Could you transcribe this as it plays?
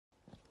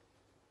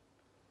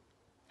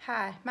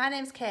Hi, my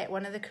name's Kate,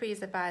 one of the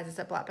careers advisors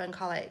at Blackburn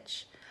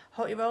College.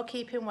 Hope you're all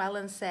keeping well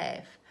and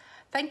safe.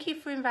 Thank you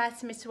for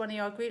inviting me to one of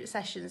your group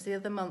sessions the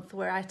other month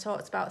where I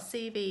talked about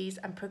CVs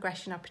and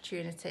progression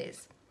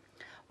opportunities.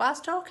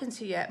 Whilst talking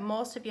to you,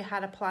 most of you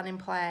had a plan in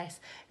place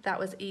that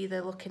was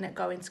either looking at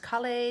going to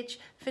college,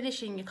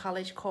 finishing your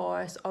college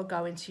course or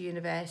going to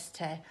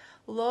university.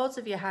 Loads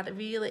of you had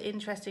really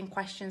interesting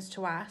questions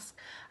to ask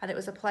and it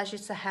was a pleasure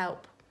to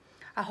help.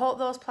 I hope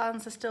those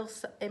plans are still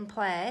in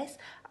place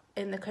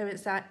in the current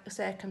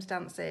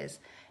circumstances.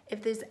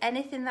 If there's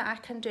anything that I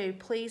can do,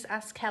 please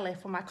ask Kelly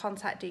for my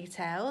contact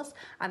details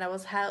and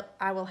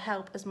I will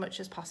help as much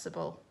as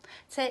possible.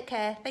 Take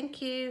care. Thank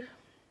you.